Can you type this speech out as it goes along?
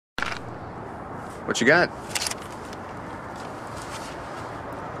What you got?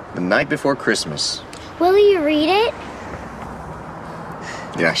 The Night Before Christmas. Will you read it?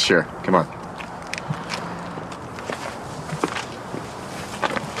 Yeah, sure. Come on.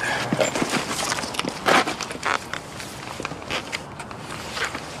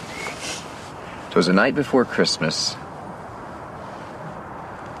 "'Twas the night before Christmas."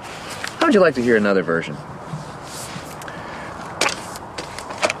 How would you like to hear another version?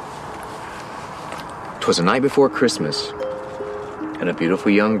 "'Twas the night before Christmas, and a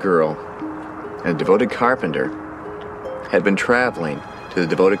beautiful young girl and a devoted carpenter had been traveling to the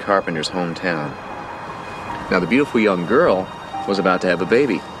devoted carpenter's hometown. Now the beautiful young girl was about to have a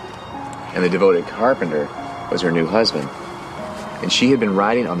baby, and the devoted carpenter was her new husband. And she had been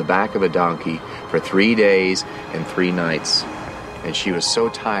riding on the back of a donkey for 3 days and 3 nights, and she was so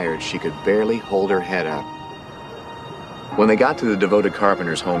tired she could barely hold her head up. When they got to the devoted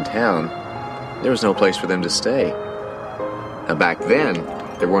carpenter's hometown, there was no place for them to stay. Now back then,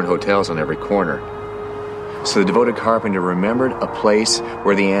 there weren't hotels on every corner. So the devoted carpenter remembered a place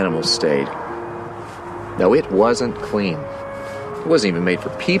where the animals stayed. Now it wasn't clean. It wasn't even made for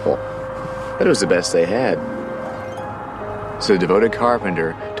people, but it was the best they had. So the devoted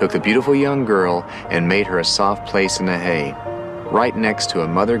carpenter took the beautiful young girl and made her a soft place in the hay, right next to a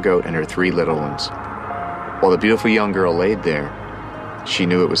mother goat and her 3 little ones. While the beautiful young girl laid there, she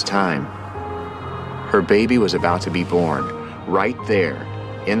knew it was time. Her baby was about to be born, right there,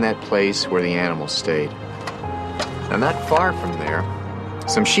 in that place where the animals stayed. Now, not far from there,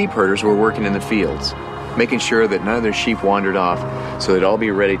 some sheep herders were working in the fields, making sure that none of their sheep wandered off so they'd all be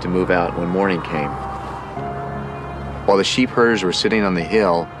ready to move out when morning came. While the sheep herders were sitting on the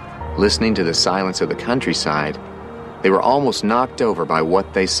hill, listening to the silence of the countryside, they were almost knocked over by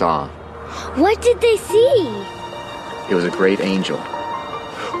what they saw. What did they see? It was a great angel,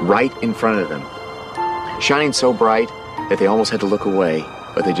 right in front of them, shining so bright that they almost had to look away,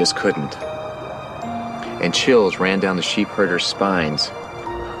 but they just couldn't. And chills ran down the sheep herders' spines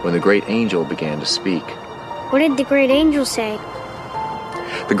when the great angel began to speak. What did the great angel say?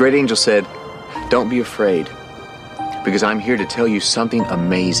 The great angel said, "Don't be afraid, because I'm here to tell you something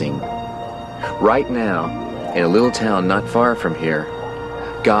amazing. Right now, in a little town not far from here,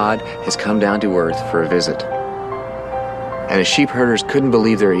 God has come down to earth for a visit." And the sheep herders couldn't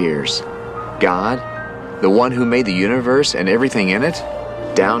believe their ears. God, the one who made the universe and everything in it,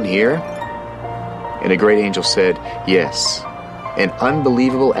 down here? And the great angel said, "Yes, and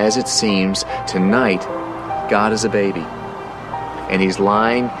unbelievable as it seems, tonight God is a baby, and he's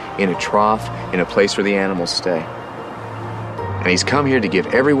lying in a trough in a place where the animals stay. And he's come here to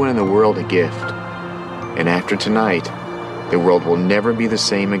give everyone in the world a gift. And after tonight, the world will never be the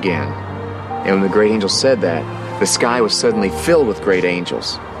same again." And when the great angel said that, the sky was suddenly filled with great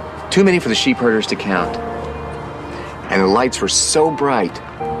angels, too many for the sheep herders to count. And the lights were so bright,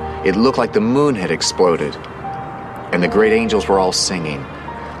 it looked like the moon had exploded. And the great angels were all singing,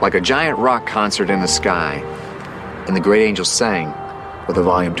 like a giant rock concert in the sky. And the great angels sang, with the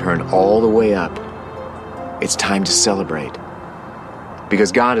volume turned all the way up. It's time to celebrate.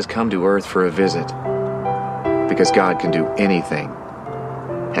 Because God has come to earth for a visit. Because God can do anything.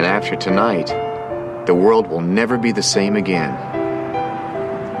 And after tonight, the world will never be the same again.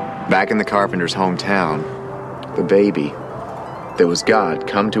 Back in the carpenter's hometown, the baby, that was God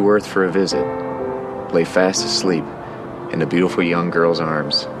come to earth for a visit, lay fast asleep in the beautiful young girl's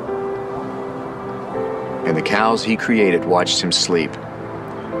arms. And the cows he created watched him sleep.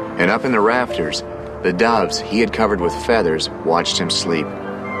 And up in the rafters, the doves he had covered with feathers watched him sleep.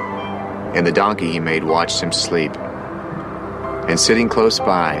 And the donkey he made watched him sleep. And sitting close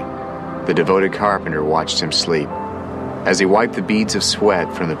by, the devoted carpenter watched him sleep, as he wiped the beads of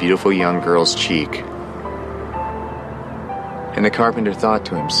sweat from the beautiful young girl's cheek. And the carpenter thought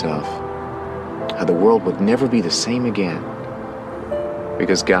to himself how the world would never be the same again,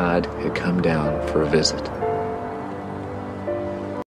 because God had come down for a visit.